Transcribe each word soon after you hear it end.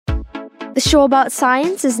The show about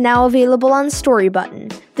science is now available on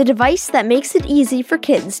Storybutton, the device that makes it easy for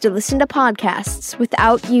kids to listen to podcasts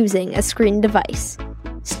without using a screen device.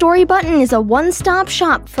 Storybutton is a one-stop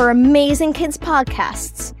shop for amazing kids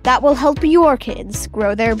podcasts that will help your kids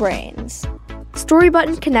grow their brains.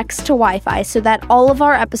 Storybutton connects to Wi-Fi so that all of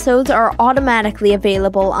our episodes are automatically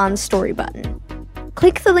available on Storybutton.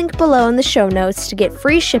 Click the link below in the show notes to get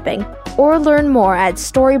free shipping or learn more at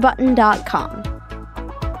storybutton.com.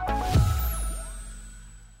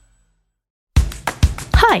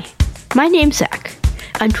 Hi, my name's Zach.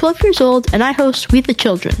 I'm 12 years old and I host We the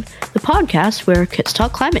Children, the podcast where kids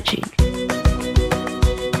talk climate change.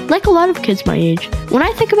 Like a lot of kids my age, when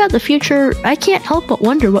I think about the future, I can't help but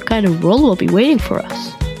wonder what kind of world will be waiting for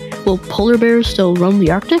us. Will polar bears still roam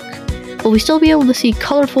the Arctic? Will we still be able to see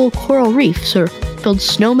colorful coral reefs or build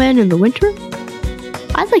snowmen in the winter?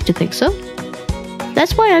 I'd like to think so.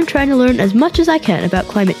 That's why I'm trying to learn as much as I can about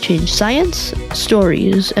climate change science,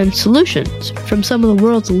 stories, and solutions from some of the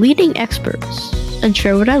world's leading experts, and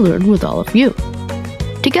share what I learned with all of you.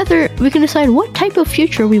 Together, we can decide what type of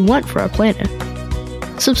future we want for our planet.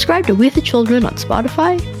 Subscribe to We the Children on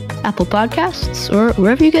Spotify, Apple Podcasts, or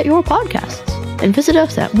wherever you get your podcasts, and visit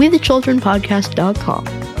us at wethechildrenpodcast.com.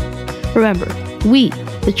 Remember, we,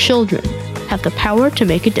 the children, have the power to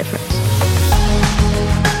make a difference.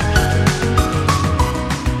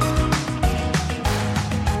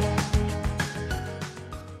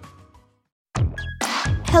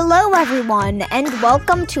 Hello everyone, and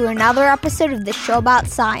welcome to another episode of the show about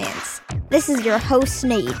science. This is your host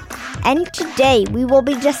Nate, and today we will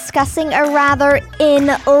be discussing a rather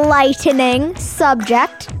enlightening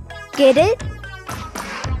subject. Get it?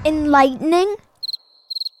 Enlightening?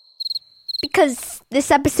 Because this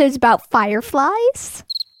episode's about fireflies?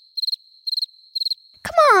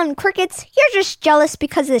 Come on, crickets, you're just jealous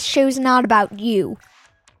because this show's not about you.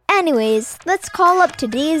 Anyways, let's call up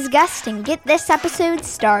today's guest and get this episode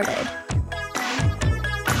started.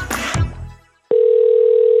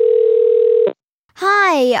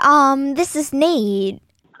 Hi, this is Nate.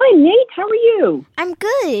 Hi, Nate. How are you? I'm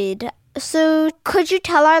good. So, could you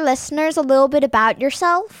tell our listeners a little bit about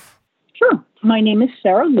yourself? Sure. My name is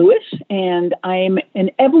Sara Lewis, and I'm an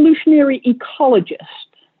evolutionary ecologist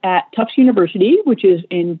at Tufts University, which is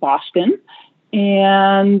in Boston.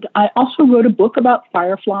 And I also wrote a book about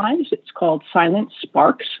fireflies. It's called Silent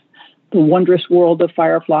Sparks, The Wondrous World of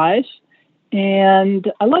Fireflies. And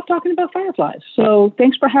I love talking about fireflies. So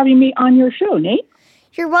thanks for having me on your show, Nate.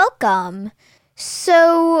 You're welcome.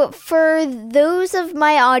 So for those of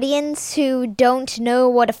my audience who don't know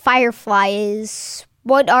what a firefly is,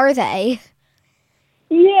 what are they?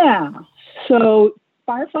 Yeah. So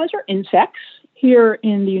fireflies are insects. Here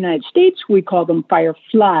in the United States, we call them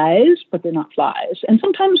fireflies, but they're not flies. And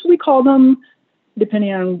sometimes we call them,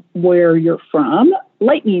 depending on where you're from,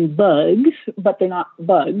 lightning bugs, but they're not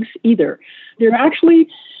bugs either. They're actually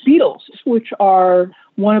beetles, which are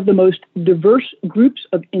one of the most diverse groups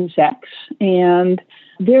of insects. And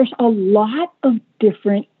there's a lot of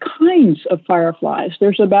different kinds of fireflies.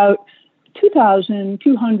 There's about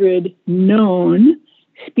 2,200 known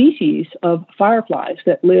species of fireflies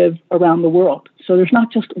that live around the world. So there's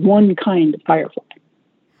not just one kind of firefly.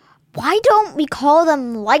 Why don't we call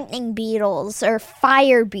them lightning beetles or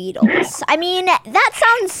fire beetles? I mean, that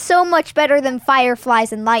sounds so much better than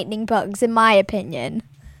fireflies and lightning bugs, in my opinion.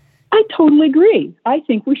 I totally agree. I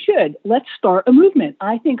think we should. Let's start a movement.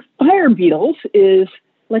 I think fire beetles is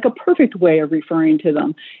like a perfect way of referring to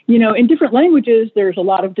them. You know, in different languages, there's a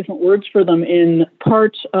lot of different words for them. In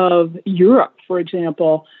parts of Europe, for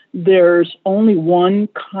example, there's only one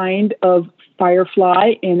kind of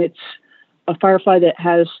firefly, and it's a firefly that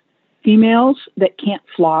has females that can't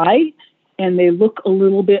fly, and they look a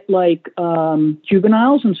little bit like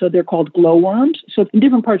juveniles, and so they're called glowworms. So in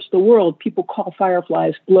different parts of the world, people call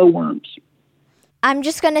fireflies glowworms. I'm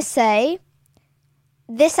just going to say,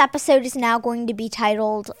 this episode is now going to be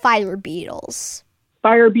titled Firebeetles.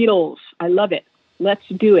 Firebeetles. I love it. Let's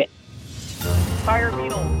do it.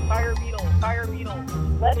 Firebeetles, firebeetles,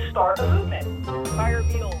 firebeetles. Let's start a movement.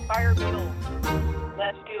 Firebeetles, firebeetles.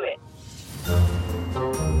 Let's do it.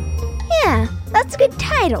 Yeah, that's a good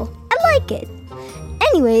title. I like it.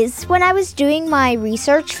 Anyways, when I was doing my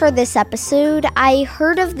research for this episode, I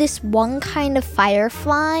heard of this one kind of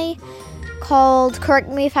firefly called, correct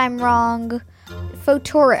me if I'm wrong,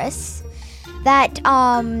 Photorus, that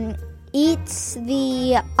eats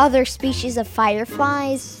the other species of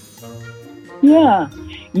fireflies. Yeah,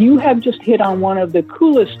 you have just hit on one of the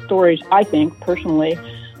coolest stories, I think, personally,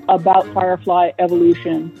 about firefly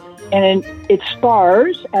evolution. And it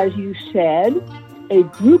stars, as you said, a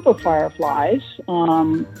group of fireflies.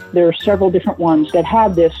 There are several different ones that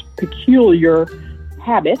have this peculiar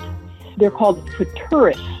habit. They're called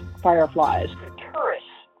Futurus fireflies.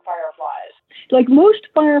 Like most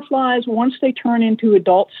fireflies, once they turn into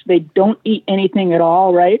adults, they don't eat anything at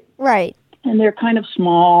all, right? Right. And they're kind of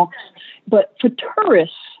small. But Futurus,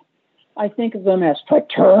 I think of them as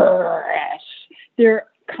Futurus. They're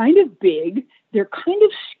kind of big. They're kind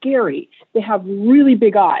of scary. They have really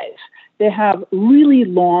big eyes. They have really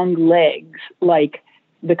long legs, like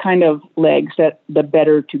the kind of legs that the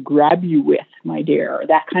better to grab you with, my dear,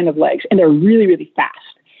 that kind of legs. And they're really, really fast.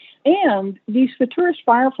 And these Futurus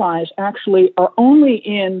fireflies actually are only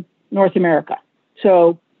in North America.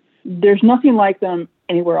 So there's nothing like them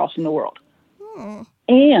anywhere else in the world.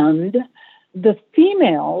 And the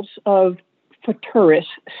females of Futurus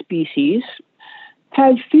species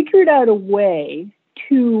have figured out a way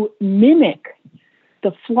to mimic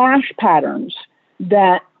the flash patterns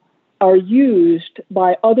that are used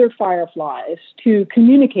by other fireflies to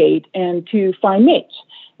communicate and to find mates.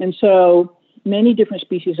 And so many different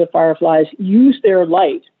species of fireflies use their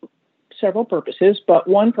light, several purposes, but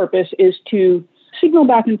one purpose is to signal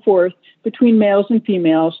back and forth between males and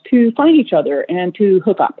females to find each other and to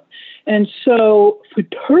hook up. And so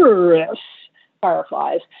Futurus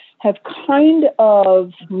fireflies have kind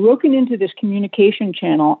of broken into this communication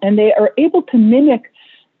channel, and they are able to mimic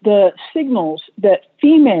the signals that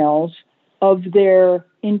females of their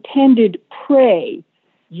intended prey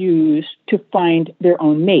use to find their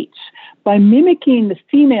own mates. By mimicking the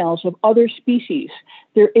females of other species,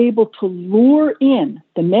 they're able to lure in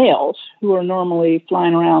the males who are normally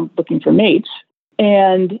flying around looking for mates.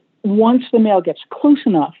 And once the male gets close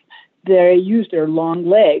enough, they use their long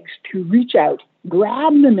legs to reach out,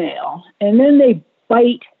 grab the male, and then they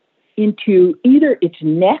bite into either its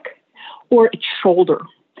neck or its shoulder.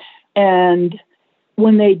 And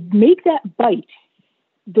when they make that bite,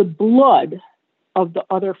 the blood of the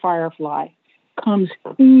other firefly comes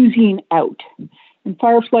oozing out. And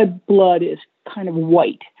firefly blood is kind of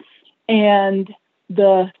white. And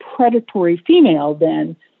the predatory female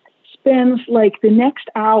then spends like the next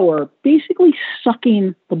hour basically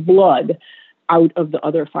sucking the blood out of the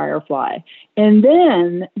other firefly. And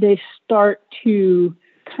then they start to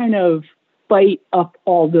kind of bite up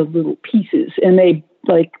all the little pieces, and they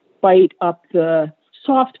like bite up the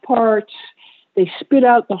soft parts. They spit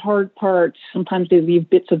out the hard parts. Sometimes they leave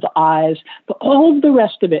bits of the eyes, but all of the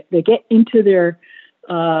rest of it, they get into their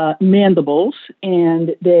mandibles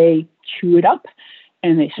and they chew it up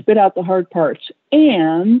and they spit out the hard parts,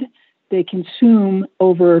 and they consume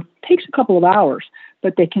takes a couple of hours,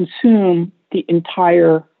 but they consume the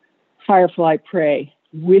entire firefly prey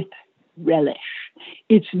with relish.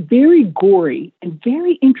 It's very gory and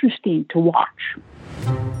very interesting to watch.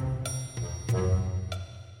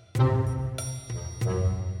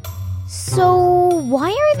 So, why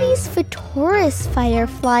are these Futurus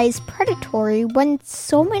fireflies predatory when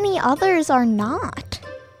so many others are not?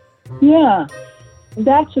 Yeah,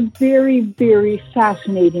 that's a very, very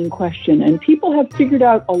fascinating question. And people have figured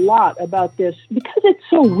out a lot about this because it's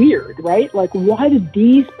so weird, right? Like, why did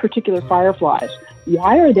these particular fireflies,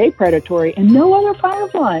 why are they predatory and no other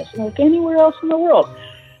fireflies, like anywhere else in the world,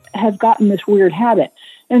 have gotten this weird habit?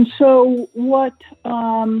 And so what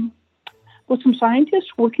some scientists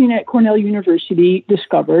working at Cornell University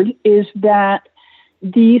discovered is that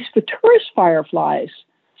these Futurus fireflies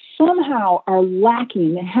somehow are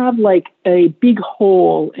lacking. They have like a big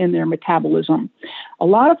hole in their metabolism. A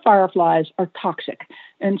lot of fireflies are toxic,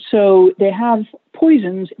 and so they have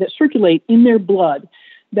poisons that circulate in their blood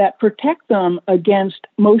that protect them against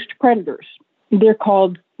most predators. They're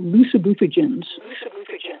called lucibuphagins.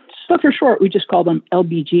 But for short, we just call them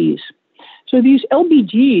LBGs. So these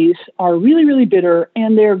LBGs are really, really bitter,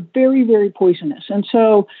 and they're very, very poisonous. And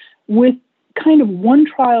so with kind of one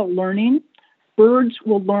trial learning, birds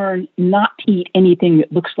will learn not to eat anything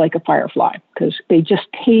that looks like a firefly because they just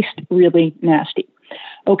taste really nasty.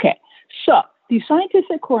 Okay, so the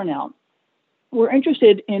scientists at Cornell were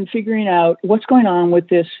interested in figuring out what's going on with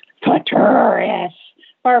this Futurus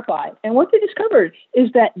firefly. And what they discovered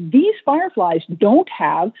is that these fireflies don't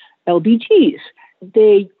have LBGs.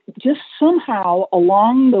 They just somehow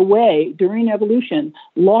along the way during evolution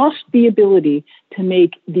lost the ability to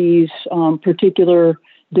make these particular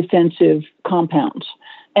defensive compounds.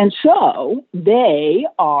 And so they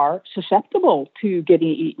are susceptible to getting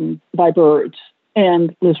eaten by birds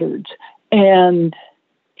and lizards and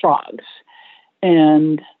frogs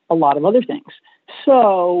and a lot of other things.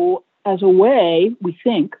 So as a way, we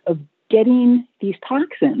think, of getting these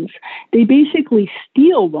toxins, they basically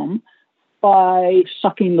steal them by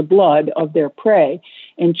sucking the blood of their prey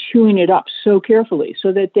and chewing it up so carefully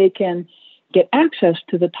so that they can get access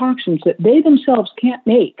to the toxins that they themselves can't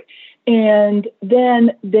make. And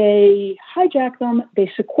then they hijack them,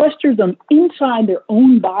 they sequester them inside their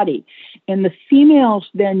own body. And the females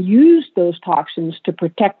then use those toxins to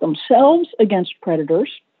protect themselves against predators.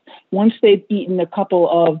 Once they've eaten a couple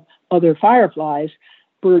of other fireflies,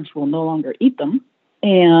 birds will no longer eat them.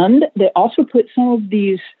 And they also put some of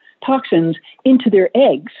these toxins into their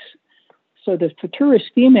eggs. So the Photurus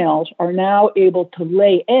females are now able to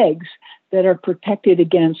lay eggs that are protected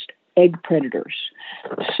against egg predators.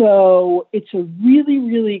 So it's a really,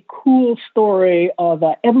 really cool story of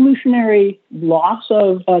evolutionary loss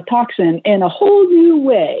of toxin and a whole new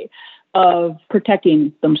way of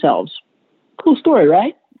protecting themselves. Cool story,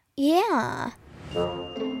 right? Yeah.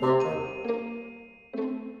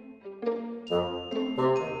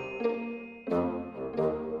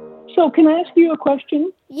 So can I ask you a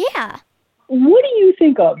question? Yeah. What do you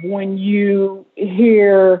think of when you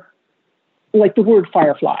hear, like, the word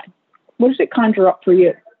firefly? What does it conjure up for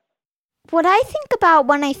you? What I think about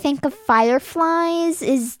when I think of fireflies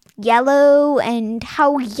is yellow and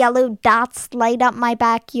how yellow dots light up my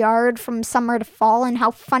backyard from summer to fall and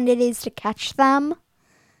how fun it is to catch them.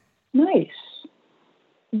 Nice.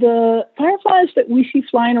 The fireflies that we see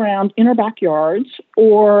flying around in our backyards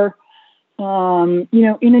or,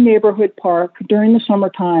 in a neighborhood park during the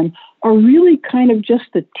summertime are really kind of just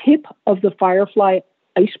the tip of the firefly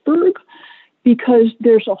iceberg, because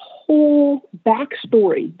there's a whole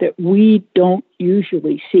backstory that we don't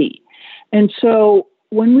usually see. And so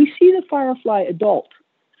when we see the firefly adult,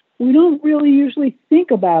 we don't really usually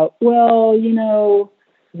think about, well,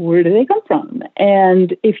 where do they come from?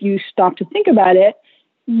 And if you stop to think about it,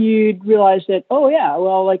 you'd realize that, oh yeah,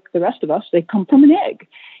 well, like the rest of us, they come from an egg.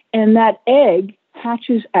 And that egg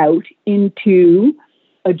hatches out into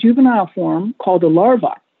a juvenile form called a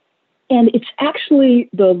larva. And it's actually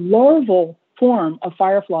the larval form of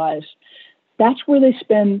fireflies. That's where they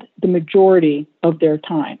spend the majority of their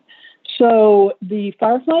time. So the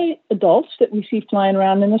firefly adults that we see flying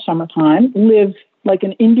around in the summertime live like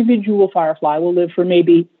an individual firefly will live for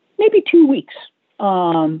maybe 2 weeks,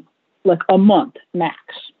 like a month max.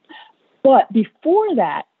 But before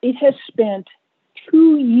that, it has spent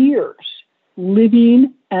 2 years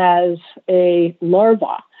living as a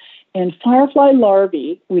larva. And firefly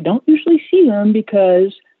larvae, we don't usually see them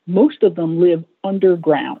because most of them live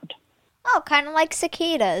underground. Oh, kind of like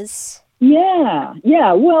cicadas. Yeah.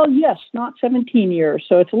 Well, yes, not 17 years.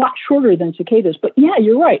 So it's a lot shorter than cicadas. But yeah,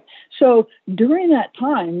 you're right. So during that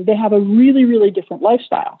time, they have a really, really different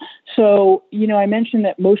lifestyle. So, I mentioned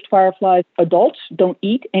that most firefly adults don't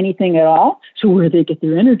eat anything at all. So where do they get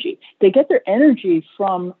their energy? They get their energy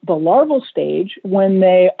from the larval stage when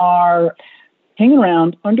they are hanging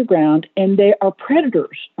around underground, and they are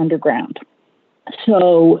predators underground.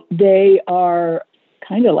 So they are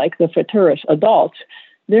kind of like the Photurus adults.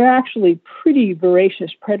 They're actually pretty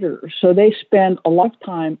voracious predators. So they spend a lot of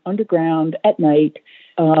time underground at night,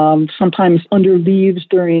 sometimes under leaves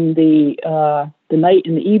during the night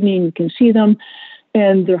and the evening. You can see them.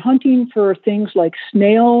 And they're hunting for things like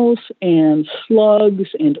snails and slugs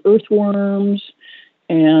and earthworms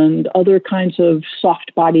and other kinds of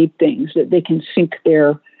soft-bodied things that they can sink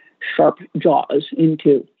their sharp jaws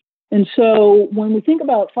into. And so when we think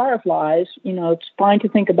about fireflies, it's fine to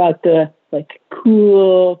think about the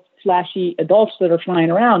cool, flashy adults that are flying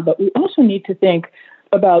around, but we also need to think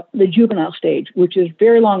about the juvenile stage, which is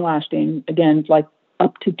very long lasting, again, like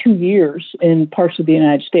up to 2 years in parts of the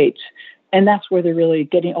United States. And that's where they're really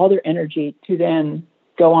getting all their energy to then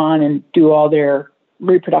go on and do all their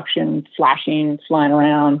reproduction, flashing, flying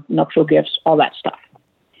around, nuptial gifts, all that stuff.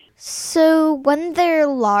 So when they're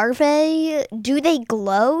larvae, do they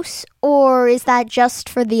glow, or is that just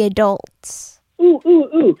for the adults?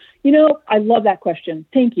 Ooh. I love that question.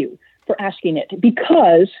 Thank you for asking it,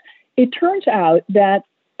 because it turns out that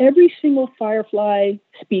every single firefly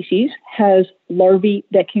species has larvae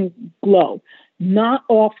that can glow. Not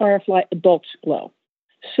all firefly adults glow.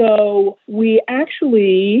 So we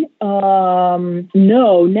actually know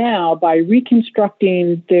now by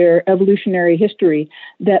reconstructing their evolutionary history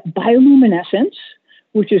that bioluminescence,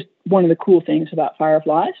 which is one of the cool things about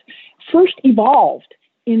fireflies, first evolved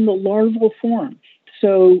in the larval form.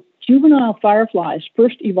 So juvenile fireflies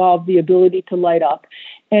first evolved the ability to light up,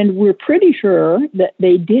 and we're pretty sure that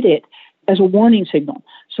they did it as a warning signal.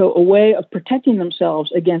 So a way of protecting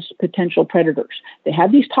themselves against potential predators. They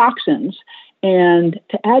have these toxins, and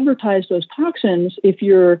to advertise those toxins, if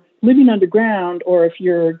you're living underground or if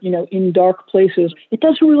you're, in dark places, it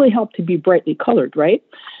doesn't really help to be brightly colored, right?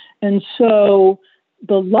 And so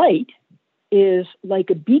the light is like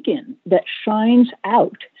a beacon that shines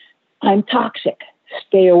out. I'm toxic.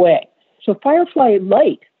 Stay away. So firefly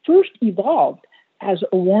light first evolved as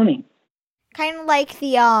a warning. Kind of like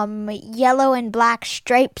the yellow and black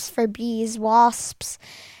stripes for bees, wasps,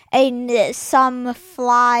 and some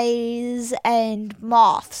flies and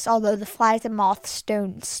moths, although the flies and moths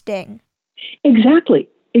don't sting. Exactly.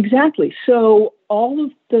 So all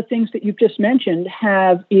of the things that you've just mentioned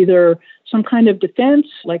have either some kind of defense,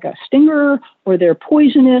 like a stinger, or they're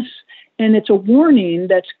poisonous, and it's a warning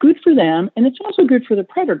that's good for them, and it's also good for the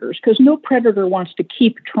predators, because no predator wants to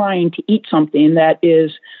keep trying to eat something that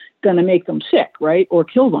is going to make them sick, right, or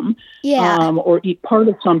kill them, or eat part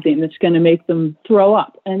of something that's going to make them throw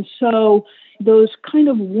up. And so those kind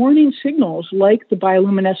of warning signals, like the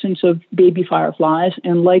bioluminescence of baby fireflies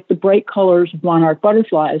and like the bright colors of monarch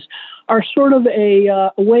butterflies, are sort of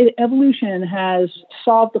a way that evolution has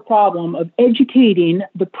solved the problem of educating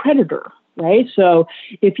the predator, right? So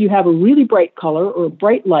if you have a really bright color or a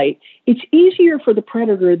bright light, it's easier for the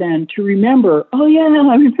predator then to remember, oh yeah,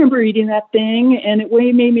 I remember eating that thing and it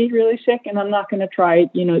made me really sick and I'm not going to try,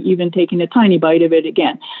 even taking a tiny bite of it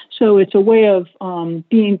again. So it's a way of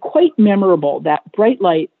being quite memorable, that bright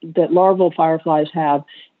light that larval fireflies have.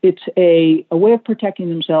 It's a way of protecting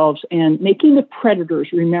themselves and making the predators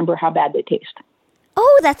remember how bad they taste.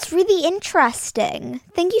 Oh, that's really interesting.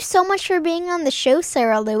 Thank you so much for being on the show,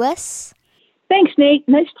 Sara Lewis. Thanks, Nate.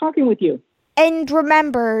 Nice talking with you. And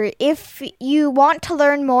remember, if you want to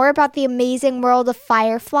learn more about the amazing world of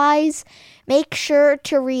fireflies, make sure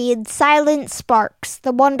to read Silent Sparks,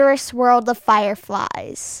 The Wondrous World of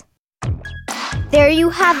Fireflies. There you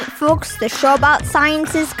have it, folks. The show about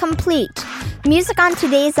science is complete. Music on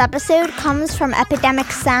today's episode comes from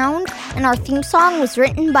Epidemic Sound, and our theme song was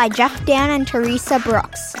written by Jeff Dan and Teresa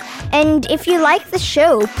Brooks. And if you like the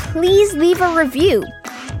show, please leave a review.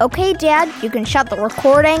 Okay, Dad, you can shut the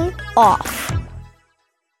recording off.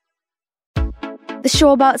 The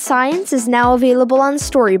show about science is now available on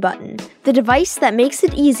Storybutton, the device that makes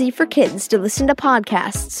it easy for kids to listen to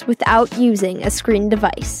podcasts without using a screen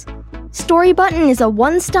device. Storybutton is a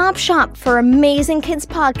one-stop shop for amazing kids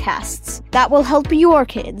podcasts that will help your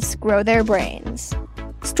kids grow their brains.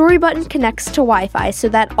 Storybutton connects to Wi-Fi so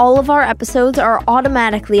that all of our episodes are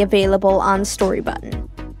automatically available on Storybutton.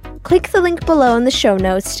 Click the link below in the show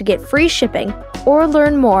notes to get free shipping or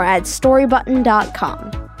learn more at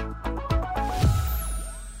storybutton.com.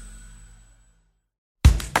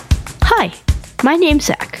 Hi, my name's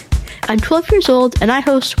Zach. I'm 12 years old and I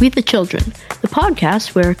host We the Children, the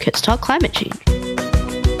podcast where kids talk climate change.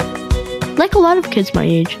 Like a lot of kids my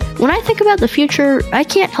age, when I think about the future, I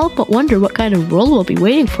can't help but wonder what kind of world will be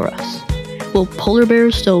waiting for us. Will polar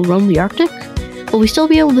bears still roam the Arctic? Will we still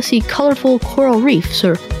be able to see colorful coral reefs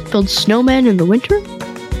or build snowmen in the winter?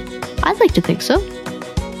 I'd like to think so.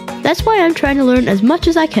 That's why I'm trying to learn as much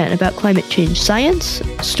as I can about climate change science,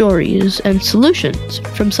 stories, and solutions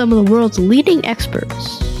from some of the world's leading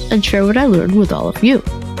experts, and share what I learned with all of you.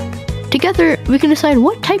 Together, we can decide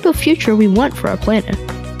what type of future we want for our planet.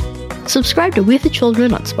 Subscribe to We the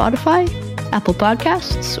Children on Spotify, Apple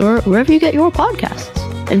Podcasts, or wherever you get your podcasts,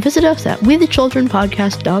 and visit us at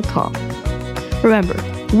wethechildrenpodcast.com. Remember,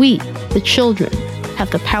 we, the children,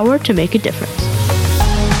 have the power to make a difference.